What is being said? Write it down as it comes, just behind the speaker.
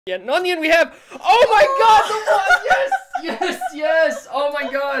Yeah, and on the end we have, oh my god, the one, yes, yes, yes, oh my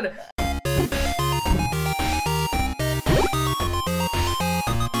god.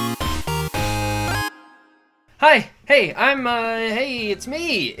 Hi, hey, hey, it's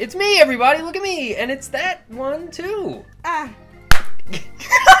me, everybody, look at me, and it's that one too. But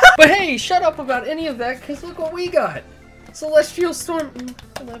hey, shut up about any of that, because look what we got. Celestial Storm,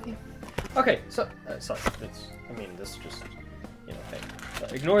 I love you. Okay, so, sorry, this just, you know, hey.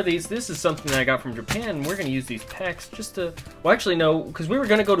 Ignore these. This is something that I got from Japan. We're going to use these packs just to... Well, actually, no, because we were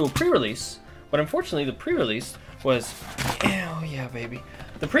going to go to a pre-release. But unfortunately, the pre-release was... Oh, yeah, baby.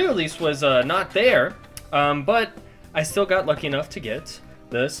 The pre-release was not there. But I still got lucky enough to get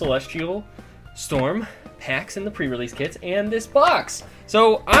the Celestial Storm packs and the pre-release kits and this box.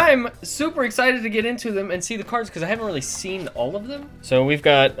 So I'm super excited to get into them and see the cards because I haven't really seen all of them. So we've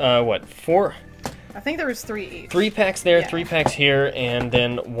got, what, 4... I think there was 3 each. 3 packs there, yeah. 3 packs here, and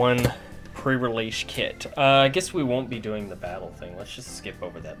then 1 pre-release kit. I guess we won't be doing the battle thing. Let's just skip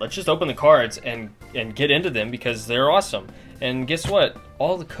over that. Let's just open the cards and get into them because they're awesome. And guess what?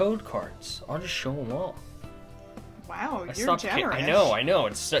 All the code cards. I'll just show them all. Wow, you're generous. I know.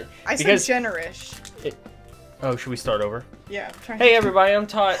 It's I said generous. Oh, should we start over? Yeah. Hey everybody, I'm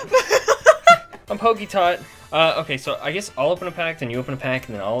Tot. I'm Pokey Tot. Okay, so I guess I'll open a pack, then you open a pack,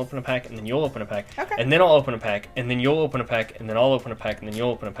 and then I'll open a pack, and then you'll open a pack, okay. And then I'll open a pack, and then you'll open a pack, and then I'll open a pack, and then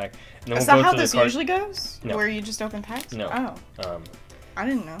you'll open a pack, and then Is we'll that go how through this the usually goes? No. Where you just open packs? No. Oh. I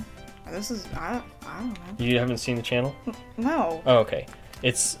didn't know. This is I don't know. You haven't seen the channel? No. Oh, okay.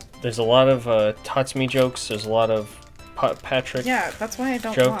 There's a lot of Tatsumi jokes. There's a lot of Patrick. Yeah, that's why I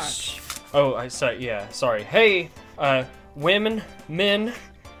don't jokes. watch. Oh, sorry. Hey, women, men.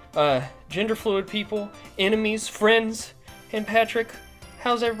 Gender fluid people, enemies, friends, and Patrick.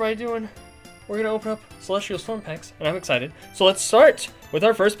 How's everybody doing? We're gonna open up Celestial Storm packs, and I'm excited. So let's start with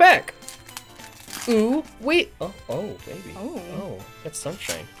our first pack. Ooh, wait. Oh, baby. Oh, that's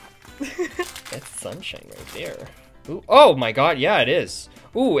sunshine. That's sunshine right there. Ooh, oh my god, yeah, it is.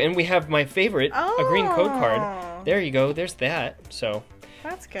 Ooh, and we have my favorite, a green code card. There you go, there's that. So.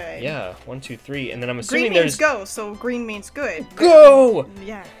 That's good. Yeah, 1, 2, 3, and then I'm assuming green means go, so green means good. Go!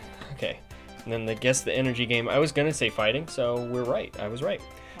 Yeah. Okay, and then guess the energy game. I was gonna say fighting, so we're right. I was right.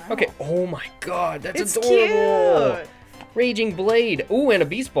 Wow. Okay. Oh my god, that's it's adorable. Cute. Raging Blade. Ooh, and a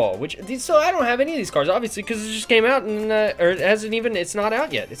Beast Ball. So I don't have any of these cards, obviously, because it just came out and or it hasn't even. It's not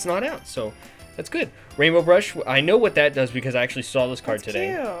out yet. It's not out, so that's good. Rainbow Brush. I know what that does because I actually saw this card that's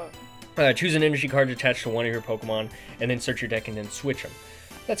today. Cute. Choose an energy card attached to one of your Pokemon, and then search your deck and then switch them.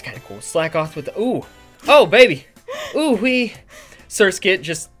 That's kind of cool. Slack off with the oh baby, Surskit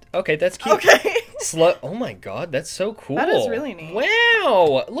just. Okay, that's cute. Okay. Oh my god, that's so cool. That is really neat.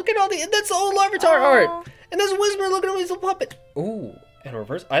 Wow! Look at all that's the old Larvitar art! And there's a Whisper, look at his little puppet! Ooh, and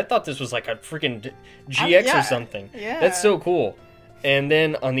reverse. I thought this was like a freaking GX or something. Yeah. That's so cool. And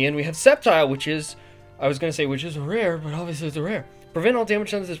then on the end we have Sceptile, which is a rare, but obviously it's a rare. Prevent all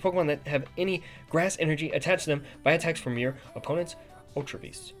damage done to this Pokemon that have any grass energy attached to them by attacks from your opponent's Ultra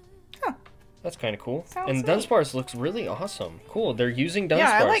Beasts. Huh. That's kind of cool. Sounds and Dunsparce looks really awesome. Cool. They're using Dunsparce.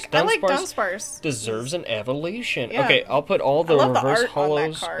 Yeah, I like Dunsparce. Deserves an evolution. Yeah. Okay, I'll put all the reverse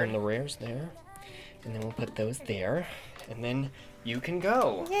holos and and the rares there. And then we'll put those there. And then you can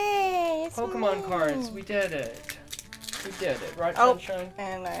go. Yay! It's Pokemon mine. cards. We did it. We did it. Right, oh, Sunshine?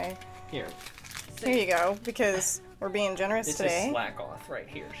 And Here. Here you go, because we're being generous this today. This is Slack off right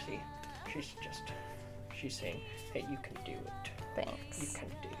here, see? She's saying, hey, you can do it. Thanks. You can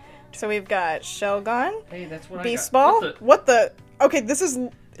do it. So we've got Shelgon. Hey, that's what Beast I got. Ball. What the? Okay, this is.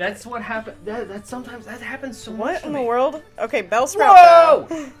 That's what happened. That sometimes that happens so much. What to in me. the world? Okay, Bellsprout.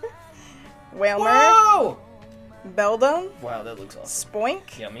 Whoa! Whalmer. Whoa! Beldum. Wow, that looks awesome.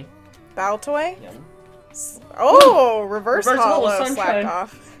 Spoink. Yummy. Baltoy. Yummy. Oh, reverse holo hollow Sunshine. slack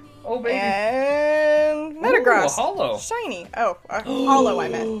off. Oh baby. And Metagross. Ooh, a holo. Shiny. Oh, a hollow I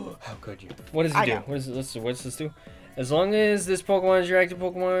meant. How could you? What does he do? Know. What does this do? As long as this Pokemon is your active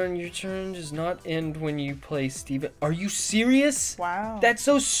Pokemon, your turn does not end when you play Steven. Are you serious? Wow. That's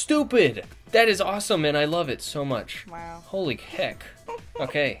so stupid. That is awesome, and I love it so much. Wow. Holy heck.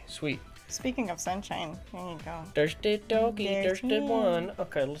 Okay, sweet. Speaking of sunshine, here you go. Thirsty doggy, thirsty one.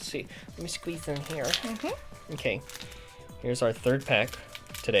 Okay, let's see. Let me squeeze in here. Okay, here's our third pack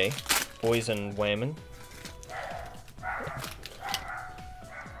today. Boys and Whammon.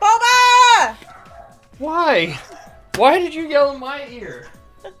 Boba! Why? Why did you yell in my ear?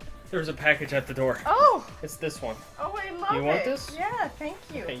 There's a package at the door. Oh! It's this one. Oh, I love it. You want this? Yeah, thank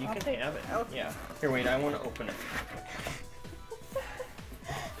you. Okay, you I'll can take have it. Okay. Yeah. Here, wait, I want to open it.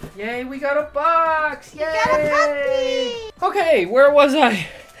 Yay, we got a box! Yay! We got a puppy! Okay, where was I?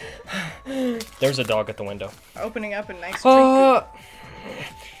 There's a dog at the window. Opening up a nice Oh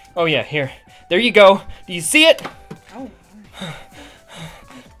yeah, here. There you go. Do you see it? Oh.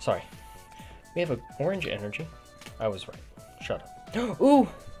 Sorry. We have an orange energy. I was right. Shut up. Ooh,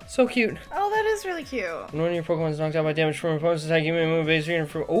 so cute. Oh, that is really cute. When one of your Pokemon is knocked out by damage from an opponent's attack, you may move base unit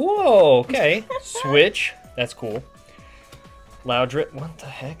from. Ooh, okay. Switch. That's cool. Loudrip. What the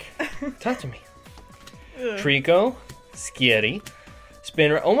heck? Talk to me. Trico. Skitty.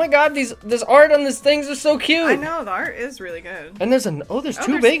 Spinner. Oh my god, this art on these things are so cute. I know, the art is really good. And there's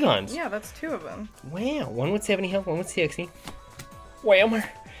two Bagons. Yeah, that's 2 of them. Wow, one with 70 health, one with 60. Whammer.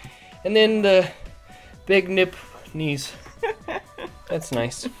 And then the big nip knees. That's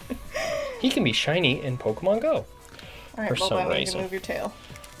nice. He can be shiny in Pokemon Go. Alright, well, I need to move your tail.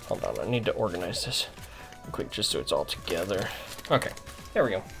 Hold on, I need to organize this real quick just so it's all together. Okay, there we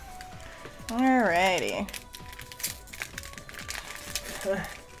go. Alrighty.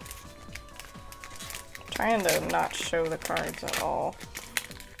 Trying to not show the cards at all.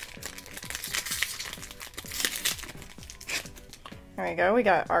 There we go. We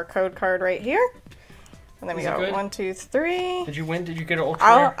got our code card right here. And then we got good? 1, 2, 3. Did you win? Did you get an ultra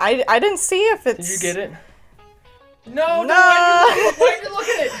rare? I didn't see if it's... Did you get it? No, No. why did you look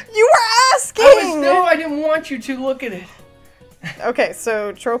at it? You were asking! No, I didn't want you to look at it. Okay,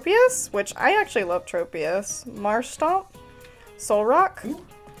 so Tropius, which I actually love Tropius. Marshtomp. Solrock. Ooh.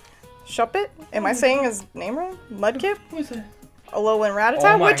 Shuppet. Am I saying his name wrong? Mudkip. Who's that? Alolan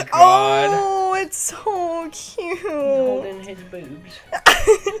Rattata. Oh my which, God. oh, it's so cute. Holding his boobs.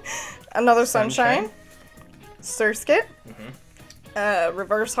 Another Sunshine. Surskit. Mm-hmm.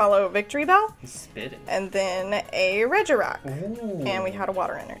 Reverse Hollow Victory Bell. He's spitting. And then a Regirock. Ooh. And we had a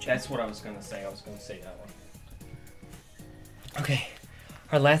Water Energy. That's what I was going to say. I was going to say that one. Okay.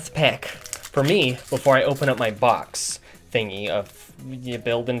 Our last pack. For me, before I open up my box thingy of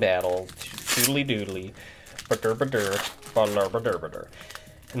build and battle, doodly doodly,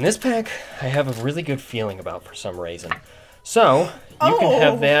 in this pack, I have a really good feeling about for some reason. So, you can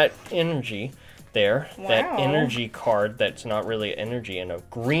have that energy there, that energy card that's not really energy, and a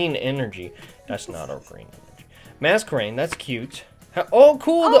green energy. That's not a green energy. Masquerain, that's cute. Oh,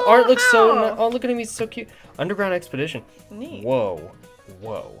 cool, the art looks so, oh, look at him, he's so cute. Underground Expedition. Neat. Whoa,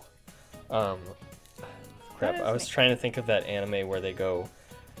 whoa. Crap, I was trying to think of that anime where they go,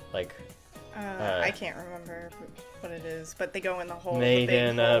 like... I can't remember what it is, but they go in the hole. Made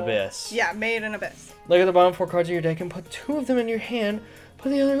in Abyss. Yeah, Made in Abyss. Look at the bottom 4 cards of your deck and put 2 of them in your hand. Put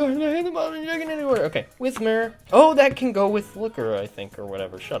the other card in the bottom of your deck in any order. Okay, with mirror. Oh, that can go with Looker, I think, or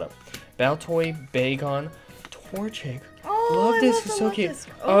whatever. Shut up. Baltoy, Bagon, Torchic. Oh, love this. It's so cute.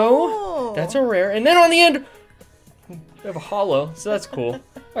 Oh, that's a rare. And then on the end, we have a hollow, so that's cool.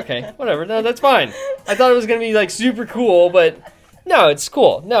 Okay, whatever. No, that's fine. I thought it was gonna be like super cool, but no, it's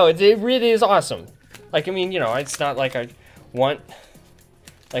cool. No, it really is awesome. Like, I mean, you know, it's not like I want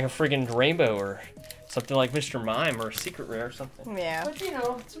like a friggin' rainbow or something like Mr. Mime or a secret rare or something. Yeah. But you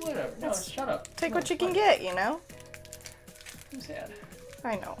know, it's whatever. No, shut up. Take what you can get, you know? I'm sad.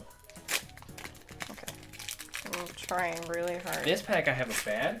 I know. Okay. I'm trying really hard. This pack I have a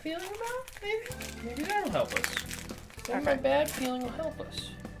bad feeling about, maybe? Maybe that'll help us. Maybe my bad feeling will help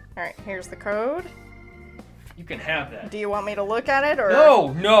us. Alright, here's the code. You can have that. Do you want me to look at it or?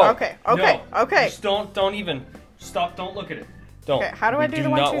 No. Okay, okay, no. okay. Just don't even stop. Don't look at it. Don't. Okay, how do I do the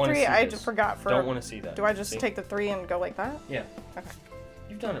 1, 2, 3? I just forgot. Don't want to see that. Do I just take the 3 and go like that? Yeah. Okay.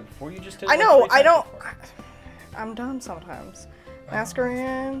 You've done it before. You just did. I it know. like 3 I don't. times before. I'm dumb sometimes.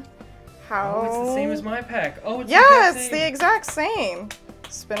 Masquerain. How? Oh, it's the same as my pack. Oh, it's yeah, it's the exact same.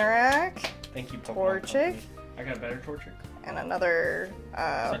 Spinnerack. Thank you, Pokemon Torchic. Company. I got a better Torchic. And another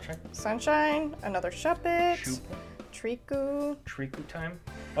Sunshine. Another Shuppet. Trico. Trico time.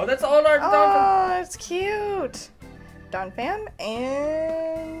 Oh, that's all our Oh, it's cute. Donphan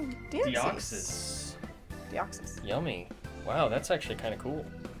and Deoxys. Deoxys. Yummy. Wow, that's actually kind of cool.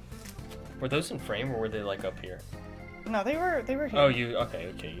 Were those in frame or were they like up here? No, they were here. Oh,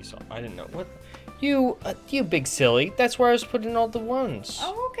 okay, you saw. I didn't know. What? You big silly. That's where I was putting all the ones.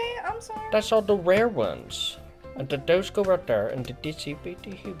 Oh, okay. I'm sorry. That's all the rare ones. And those go right there. And the ditsy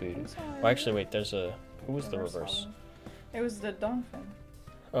bitty hoo. Well, actually, wait. There's a. Who was the reverse? It was the Donphan.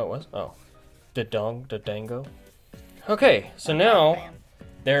 Oh, it was? Oh. The Dango. Okay, so now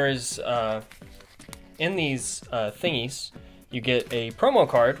there is, in these thingies, you get a promo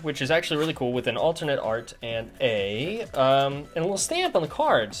card, which is actually really cool with an alternate art and a little stamp on the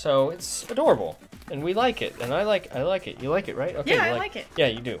card. So it's adorable, and we like it, and I like it. You like it, right? Okay. Yeah, I like it. Yeah,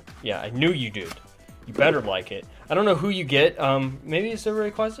 you do. Yeah, I knew you did. You better like it. I don't know who you get. Maybe it's a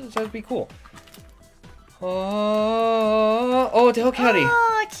Rayquaza. So that'd be cool. Oh, Delcatty.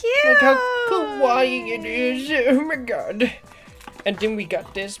 Oh, cute! Look how kawaii it is. Oh my god. And then we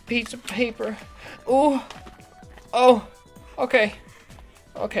got this piece of paper. Oh. Oh. Okay.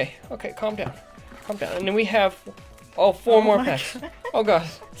 Okay. Okay. Calm down. Calm down. And then we have, four more packs. Oh god.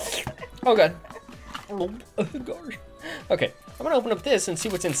 Oh god. Oh gosh. Okay. I'm gonna open up this and see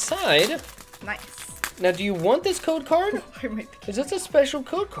what's inside. Nice. Now, do you want this code card? I might be Is this a special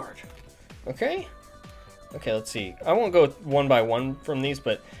code card? Okay. Okay, let's see. I won't go one by one from these,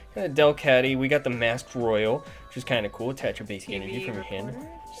 but kind of Delcatty. We got the Masked Royal, which is kind of cool. Attach your basic energy from your hand.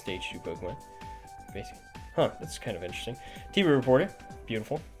 Stage 2 Pokemon. Basic. Huh, that's kind of interesting. TV Reporter.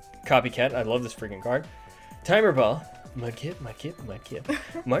 Beautiful. Copycat. I love this freaking card. Timer Ball. Mudkip, Mudkip,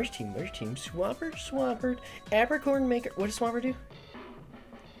 Mudkip. Marsh Team, Swampert, Swampert. Apricorn Maker. What does Swampert do?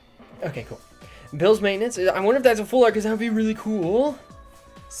 Okay, cool. Bill's Maintenance. I wonder if that's a full art, because that would be really cool.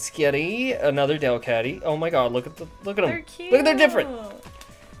 Skitty, another Delcatty. Oh my god, look at them. They're cute. Look at they're different.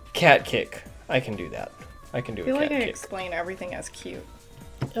 Cat Kick. I can do that. I can do I feel a like cat I kick. explain everything as cute.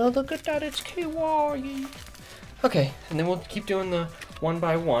 Oh, look at that. It's kawaii. Okay, and then we'll keep doing the one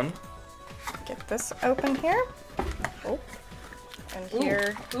by one. Get this open here. Oh. And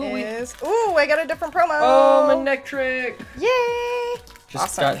here Ooh, is... Ooh, I got a different promo. Oh, Manectric. Yay. Just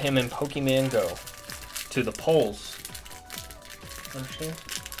Awesome. got him in Pokemon Go to the polls. Understand?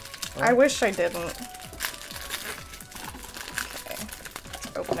 I wish I didn't. Okay.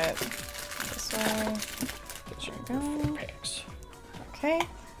 Let's open it this way. Those are There we your go. 4 packs. Okay.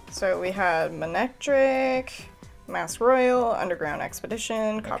 So we had Manectric, Mass Royal, Underground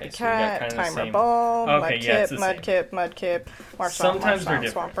Expedition, Okay, Copycat, so we got kinda the Timer same- Ball, Okay, yeah, it's the same. Mudkip, Marshtomp, Sometimes they're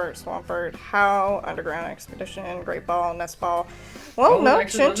different. Swampert, How, Underground Expedition, Great Ball, Nest Ball. Well, no,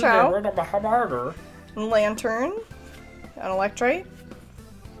 actually, wasn't there Chinchou, right up harder? Lantern, an Electrite,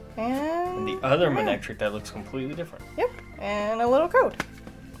 And and the other yeah. Manectric that looks completely different. Yep, and a little code.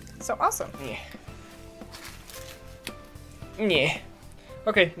 So awesome. Yeah. Yeah.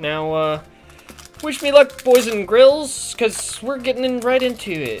 Okay, now, wish me luck, boys and grills, because we're getting right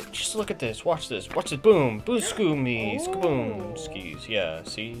into it. Just look at this. Watch this. Watch this. Boom. Boo-skoo me. Skaboom. Skis. Yeah,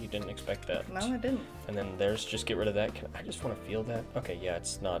 see? You didn't expect that. No, I didn't. And then there's just get rid of that. I just want to feel that. Okay, yeah,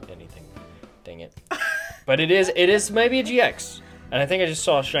 it's not anything. Dang it. But it is maybe a GX. And I think I just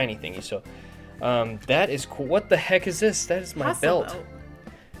saw a shiny thingy, so that is cool. What the heck is this? That is my belt.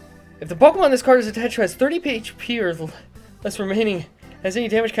 If the Pokemon this card is attached to has 30 HP or less remaining, has any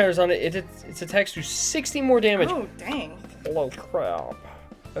damage counters on it, its attacks do 60 more damage. Oh, dang. Hello, crap.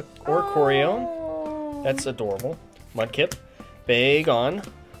 Or Corione. That's adorable. Mudkip. Bagon.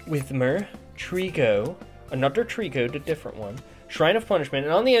 Withmer. Trico. Another Trico, a different one. Shrine of Punishment.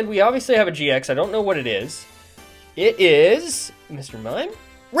 And on the end, we obviously have a GX. I don't know what it is. It is Mr. Mime?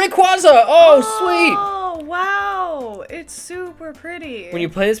 Rayquaza! Oh, sweet! Oh, wow. It's super pretty. When you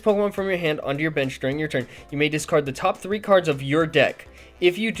play this Pokemon from your hand onto your bench during your turn, you may discard the top 3 cards of your deck.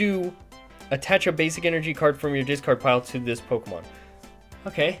 If you do, attach a basic energy card from your discard pile to this Pokemon.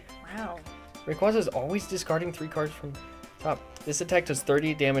 Okay. Wow. Rayquaza is always discarding 3 cards from top. This attack does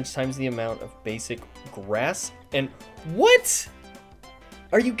 30 damage times the amount of basic grass. And what?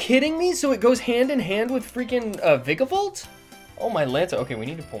 Are you kidding me? So it goes hand in hand with freaking Vigavolt? Oh my Lanta. Okay, we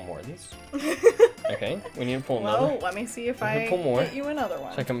need to pull more of these. Okay, we need to pull another. Well, let me see if I pull more. get you another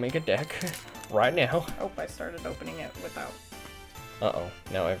one. So I can make a deck right now. Oh, I started opening it without. Uh-oh,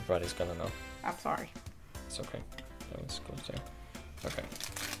 now everybody's gonna know. I'm sorry. It's okay. That was close there. Okay.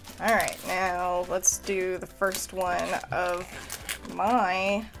 Alright, now let's do the first one of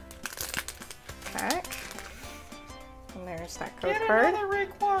my pack. And there's that code card.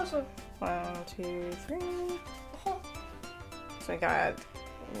 Rayquaza. 1, 2, 3. So I got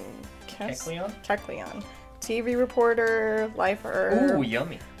Kecleon, TV Reporter, Life Herb, Ooh,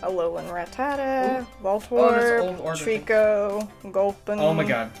 yummy. Alolan Rattata, Oh, that's Voltorb, old order thing. Trico, Gulpin, Oh my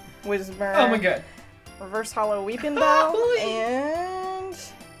god. Whismur, Oh my god. Reverse Hollow Weeping Bell, and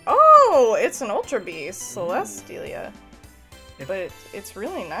oh, it's an Ultra Beast, Celestelia. But it's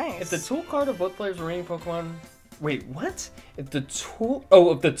really nice. If the tool card of both players' remaining Pokemon... Wait, what? If the tool...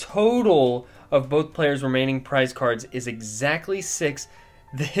 Oh, if the total of both players' remaining prize cards is exactly 6,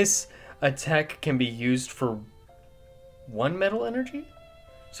 this attack can be used for 1 metal energy?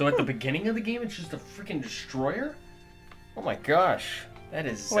 So at the beginning of the game, it's just a freaking destroyer? Oh my gosh. That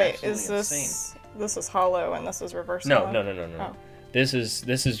is Wait, absolutely is this insane. this is Hollow and this is Reverse No, Hollow? no. Oh. This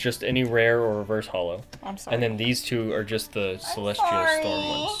is just any rare or reverse hollow. I'm sorry. And then these 2 are just the Celestial sorry. Storm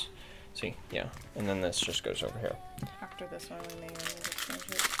ones. See, yeah. And then this just goes over here. After this one, we may need to change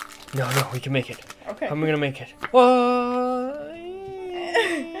it. No, we can make it. Okay. I'm gonna make it. What?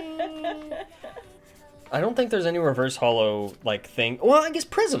 I don't think there's any reverse holo like thing. Well, I guess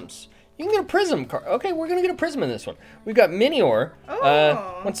prisms. You can get a prism card. Okay, we're gonna get a prism in this one. We've got Minior.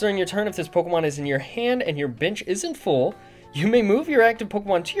 Oh. Once during your turn, if this Pokemon is in your hand and your bench isn't full, you may move your active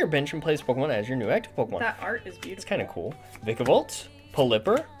Pokemon to your bench and place Pokemon as your new active Pokemon. That art is beautiful. It's kind of cool. Vikavolt,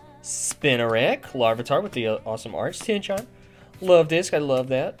 Pelipper, Spinarak, Larvitar with the awesome arch, Tinchon. Love Disc, I love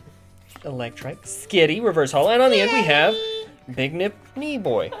that. Electrike, Skitty, reverse holo, and on the end we have Big Nip Knee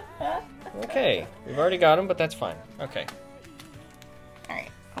Boy. Okay, we've already got him, but that's fine. Okay.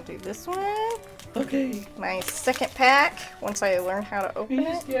 Alright, I'll do this one. Okay. My second pack, once I learn how to open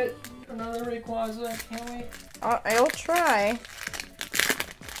it. get another Rayquaza, can't we? I'll try.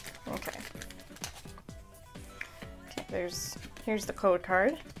 Okay. Okay, here's the code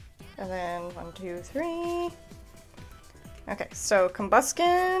card. And then 1, 2, 3. Okay, so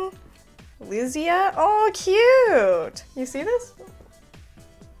Combuskin, Lizia. Oh, cute! You see this?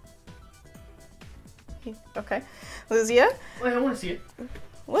 Okay. Lizia. Wait, I want to see it.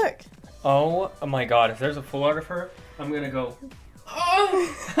 Look. Oh my god, if there's a full art of her, I'm gonna go.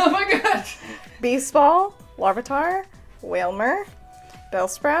 Oh, oh my gosh! Beast Ball, Larvitar, Wailmer,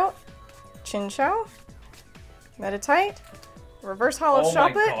 Bellsprout, Chinchou, Meditite, Reverse Holo Oh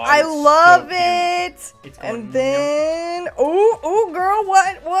my Shuppet. God, I it's love so it! It's going And then, oh, girl,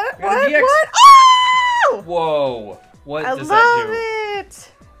 what? got a GX. Oh! Whoa! What I does that do? love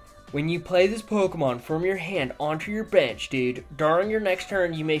it! When you play this Pokemon from your hand onto your bench, dude, during your next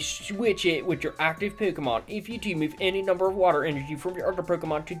turn, you may switch it with your active Pokemon. If you do, move any number of water energy from your other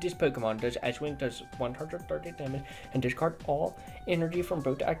Pokemon to this Pokemon. Does Ice-Wing does 130 damage, and discard all energy from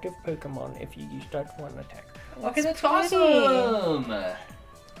both active Pokemon if you use that one attack. Okay, that's awesome!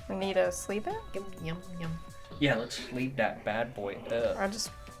 We need to sleep it? Yum, yum, yum. Yeah, let's leave that bad boy. Or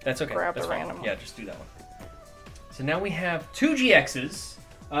just That's okay. grab That's the fine. random one. Yeah, just do that one. So now we have 2 GXs.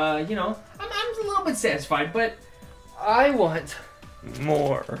 You know, I'm a little bit satisfied, but I want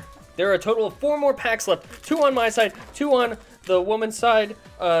more. There are a total of 4 more packs left. 2 on my side, 2 on the woman's side.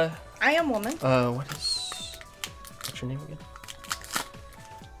 I am woman. What's your name again?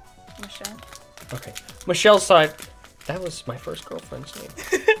 Michelle. Okay, Michelle's side. That was my first girlfriend's name.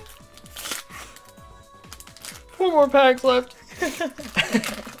 4 more packs left.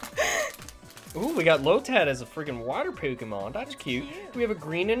 Ooh, we got Lotad as a freaking water Pokemon. That's cute. We have a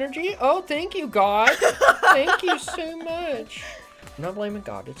green energy. Oh, thank you, God. Thank you so much. I'm not blaming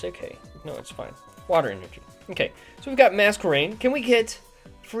God. It's okay. No, it's fine. Water energy. Okay, so we've got Masquerain. Can we get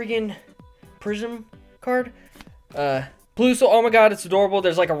freaking Prism card? Pluso. Oh my God, it's adorable.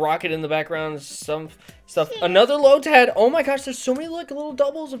 There's like a rocket in the background. Some stuff. Another Lotad. Oh my gosh, there's so many like little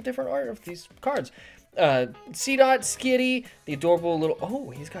doubles of different art of these cards. C-Dot, Skitty, the adorable little,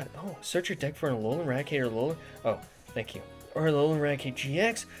 oh, he's got, oh, search your deck for an Alolan Raticate or Alolan, oh, thank you, or Alolan Raticate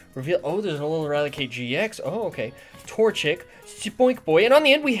GX, reveal, oh, there's an Alolan Raticate GX, oh, okay, Torchic, Spoink Boy, and on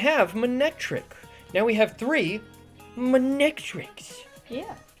the end we have Manectric. Now we have 3 Manectrics.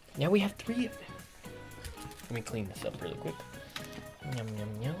 Yeah. Now we have 3 of them. Let me clean this up really quick. Yum, yum, yum,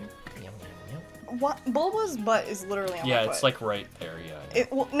 yum, yum, yum. What? Bulba's butt is literally on my foot. Yeah, it's like right there, yeah.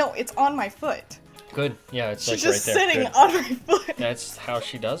 Well, no, it's on my foot. Good, yeah, it's She's like just right there. sitting Good. on my foot. That's how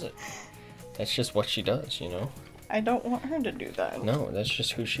she does it. That's just what she does, you know? I don't want her to do that. No, that's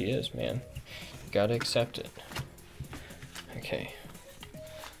just who she is, man. You gotta accept it. Okay.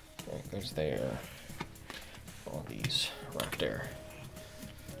 That goes there. All these right there.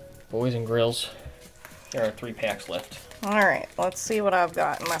 Boys and grills. There are 3 packs left. Alright, let's see what I've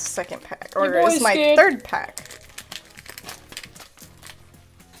got in my second pack. Or Your boy's is my scared. 3rd pack.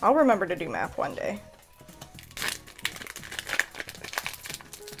 I'll remember to do math one day.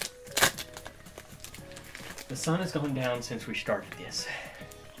 The sun has gone down since we started this.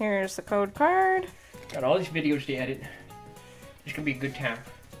 Here's the code card. Got all these videos to edit. It's gonna be a good time.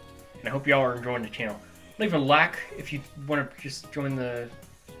 And I hope y'all are enjoying the channel. Leave a like if you want to just join the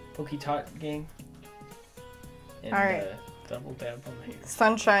Poketot gang. And Alright. Double dab on the hair.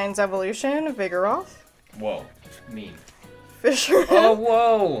 Sunshine's Evolution, Vigoroth, Whoa, mean. Fisher. Oh,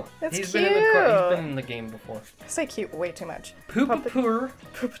 whoa! That's He's cute. been in the game before. I say cute way too much. Poopapoor.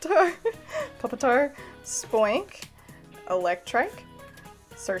 Pupitar, Pupitar, Spoink, Electrike,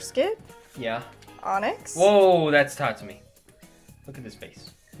 Surskit, Yeah. Onyx. Whoa, that's Tatsumi. Look at his face.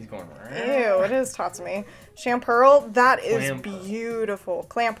 He's going. Ew, it is Tatsumi. Champerl, that is Clamperl. beautiful.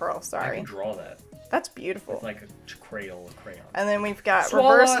 Clamperl, I sorry. can draw that. That's beautiful. With like a Crayola crayon. And then we've got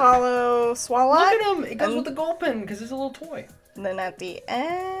Swalot. Reverse Hollow Swalot. Look at him! It goes And- with the Gulpin because it's a little toy. And then at the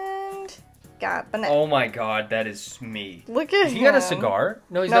end, got Banana. Oh my god, that is me. Look at Has him. he got a cigar?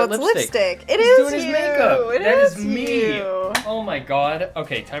 No, he's No, got it's lipstick. lipstick. It He's is doing his you. makeup. It That is is me. you. Oh my god.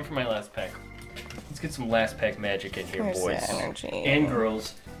 Okay, time for my last pack. Let's get some last pack magic in here, Here's boys the energy. and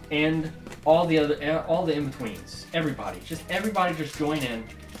girls, and all the in-betweens. Everybody just join in.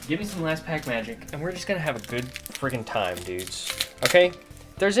 Give me some last pack magic, and we're just gonna have a good friggin' time, dudes. Okay?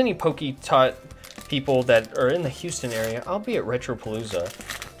 If there's any Poke-Tot people that are in the Houston area, I'll be at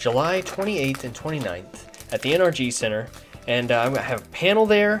Retropalooza, July 28th and 29th at the NRG Center, and I'm gonna have a panel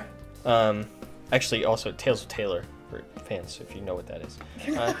there. Actually, also Tales of Taylor for fans, if you know what that is.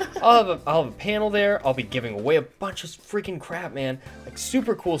 I'll have a panel there. I'll be giving away a bunch of freaking crap, man, like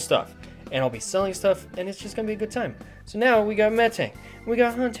super cool stuff, and I'll be selling stuff, and it's just gonna be a good time. So now we got Metang, we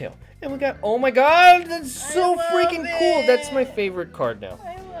got Huntail, and we got, oh my god, that's so freaking cool. That's my favorite card now.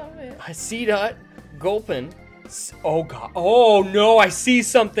 I love it. I see that. Gulpin. Oh god. Oh no, I see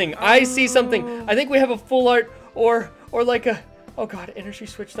something. I see something. I think we have a full art or like a, oh god, energy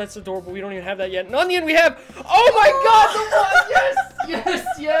switch. That's adorable. We don't even have that yet. And on the end we have, oh my god, the one.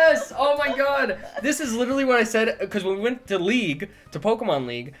 Yes. Oh my god. This is literally what I said, because when we went to Pokemon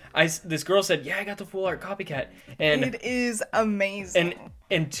League, this girl said, yeah, I got the full art copycat. And It is amazing.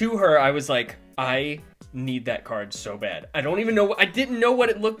 and to her, I was like, I need that card so bad. I didn't know what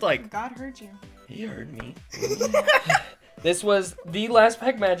it looked like. God heard you. He heard me. This was the last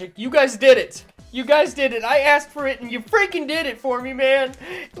pack magic. You guys did it. I asked for it, and you freaking did it for me, man.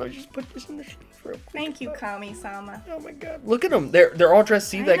 Let me just put this in the sleeve real quick. Thank you, Kami-sama. Oh my god. Look at them. They're all dressed.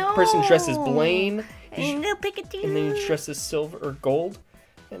 See, that person dressed as Blaine. And the Pikachu. And then he's dressed as silver or gold.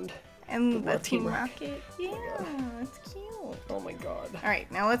 And the Team Rocket. Rocket. Yeah, it's cute. oh my god.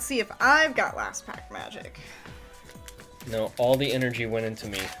 Alright, now let's see if I've got last pack magic. No, all the energy went into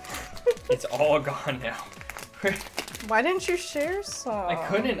me. It's all gone now. Why didn't you share some? I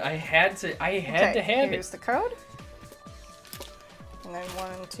couldn't. I had to have here's it. the code. And then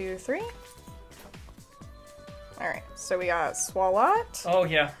 1, 2, 3. Alright, so we got Swalot, Oh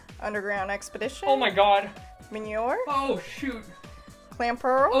yeah. Underground Expedition, Oh my god. Minior, Oh shoot.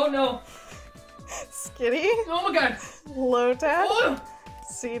 Clamperl, Oh no. Skitty, Oh my god. Lotad, Oh.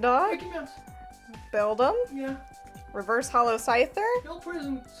 Seedot, Mickey Mouse. Beldum, Yeah. Reverse Hollow Scyther, No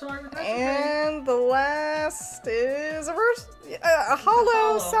prison. Sorry, but that's okay. and the last is a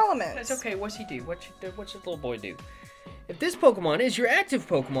Hollow Salamence. That's okay. What's he do? What's your little boy do? If this Pokemon is your active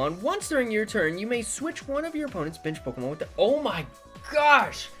Pokemon, once during your turn, you may switch one of your opponent's bench Pokemon with the... Oh my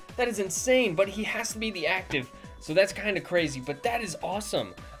gosh! That is insane, but he has to be the active, so that's kind of crazy, but that is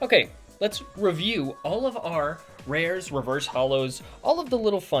awesome. Okay, let's review all of our rares, reverse hollows, all of the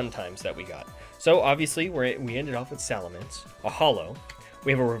little fun times that we got. So obviously, we ended off with Salamence, a hollow.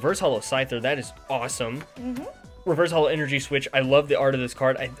 We have a reverse hollow Scyther, that is awesome. Reverse Hollow Energy Switch. I love the art of this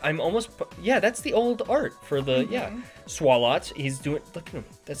card. I'm almost... Yeah, that's the old art for the... Yeah. Swalot. He's doing... Look at him.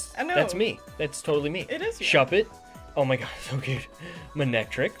 That's me. That's totally me. It is you. Shuppet. Oh my god, so cute.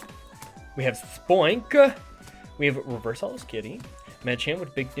 Manectric. We have Spoink. We have Reverse Hollow Skitty. Medicham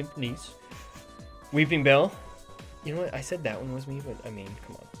with big dimp knees. Weeping Bell. You know what? I said that one was me, but I mean,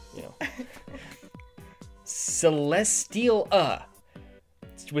 come on. You know. Celestial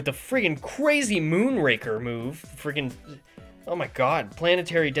with the friggin' crazy Moonraker move. Friggin', oh my god.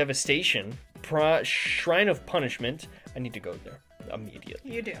 Planetary Devastation. Shrine of Punishment. I need to go there immediately.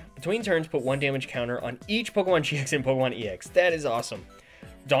 You do. Between turns, put 1 damage counter on each Pokemon GX and Pokemon EX. That is awesome.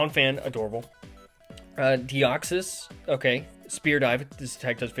 Donphan, adorable. Deoxys, okay. Spear Dive, this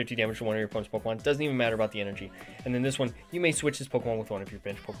attack does 50 damage to one of your opponent's Pokemon. Doesn't even matter about the energy. And then this one, you may switch this Pokemon with one of your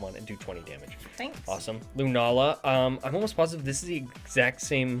bench Pokemon and do 20 damage. Thanks. Awesome. Lunala, I'm almost positive this is the exact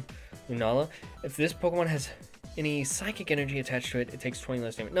same Lunala. If this Pokemon has any psychic energy attached to it, it takes 20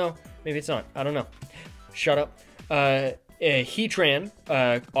 less damage. No, maybe it's not. I don't know. Shut up. Heatran,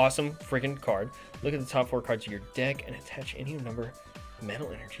 awesome freaking card. Look at the top 4 cards of your deck and attach any number of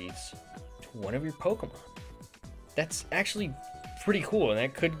mental energies to one of your Pokemon. That's actually pretty cool, and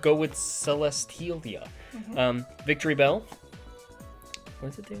that could go with Celestelia. Victory Bell.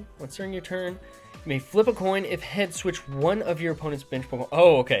 What does it do? Once during your turn, you may flip a coin. If head, switch one of your opponent's bench Pokemon.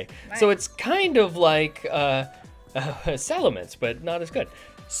 Oh, okay. Nice. So it's kind of like Salamence, but not as good.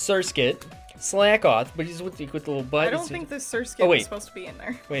 Surskit. Slackoth, but he's with the little butt. I don't think this Surskit was supposed to be in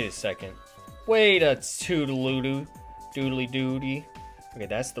there. Wait a second. Wait a toodaloo doodly doody. Okay,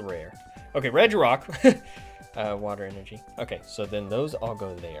 that's the rare. Okay, Regirock. Water energy. Okay, so then those all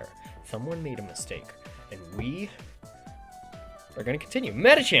go there. Someone made a mistake, and we are going to continue.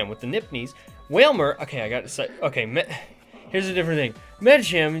 Medicham with the nip knees. Wailmer. Okay, I got to say. Okay, here's a different thing.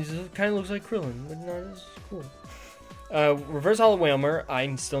 Medicham kind of looks like Krillin, but not as cool. Reverse Hollow Wailmer.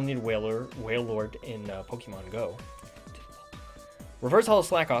 I still need Wailord in Pokemon Go. Reverse Hollow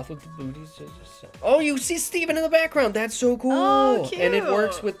Slackoth with the booties. Oh, you see Steven in the background. That's so cool. Oh, cute. And it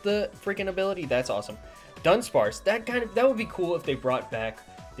works with the freaking ability. That's awesome. Dunsparce. That would be cool if they brought back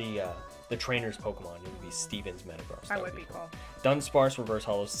the trainer's Pokemon. It would be Steven's Metagross. That would be cool. Dunsparce, Reverse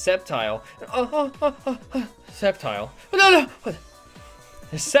Hollow, Sceptile. Sceptile. No.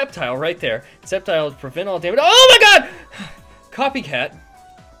 There's Sceptile right there. Sceptile prevent all damage. Oh my god! Copycat.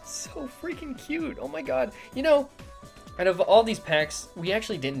 So freaking cute. Oh my god. You know, out of all these packs, we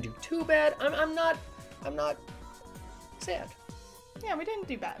actually didn't do too bad. I'm not sad. Yeah, we didn't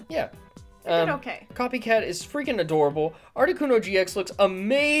do bad. Yeah. We did okay. Copycat is freaking adorable. Articuno GX looks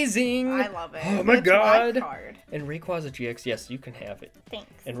amazing. I love it. Oh my god. My card. And Rayquaza GX, yes, you can have it. Thanks.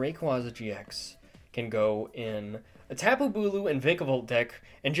 And Rayquaza GX can go in a Tapu Bulu and Vikavolt deck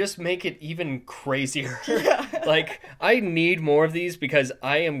and just make it even crazier. Like, I need more of these because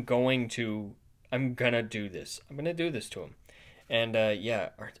I'm gonna do this. I'm gonna do this to him. And yeah,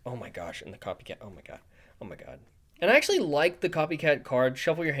 oh my gosh, and the Copycat, oh my god. And I actually like the Copycat card.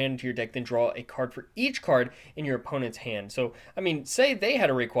 Shuffle your hand into your deck, then draw a card for each card in your opponent's hand. So, I mean, say they had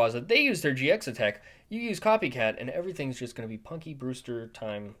a Rayquaza, they used their GX attack, you use Copycat, and everything's just going to be Punky Brewster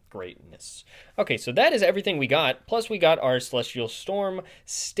time greatness. Okay, so that is everything we got. Plus, we got our Celestial Storm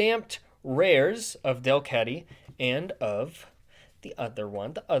stamped rares of Delcatty and of the other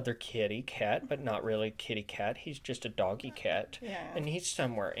one, the other kitty cat, but not really kitty cat. He's just a doggy cat. Yeah. And he's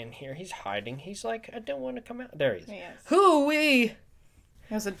somewhere in here. He's hiding. He's like, I don't want to come out. There he is. Yes. Hoo-wee!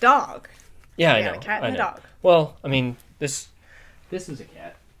 It was a dog. Yeah, I got know. a cat and a dog. Well, I mean, this is a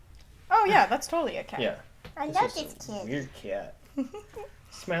cat. Oh yeah, that's totally a cat. Yeah. I This love is this a kid. weird cat.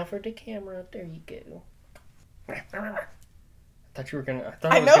 Smile for the camera. There you go. I thought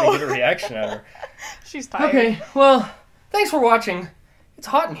I was know. going to get a reaction out of her. She's tired. Okay, well, thanks for watching. It's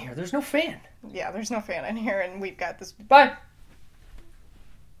hot in here. There's no fan. Yeah, there's no fan in here, and we've got this Bye.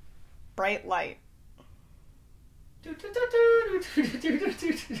 bright light. Do, do, do, do, do, do, do,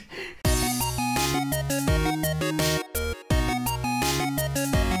 do, do.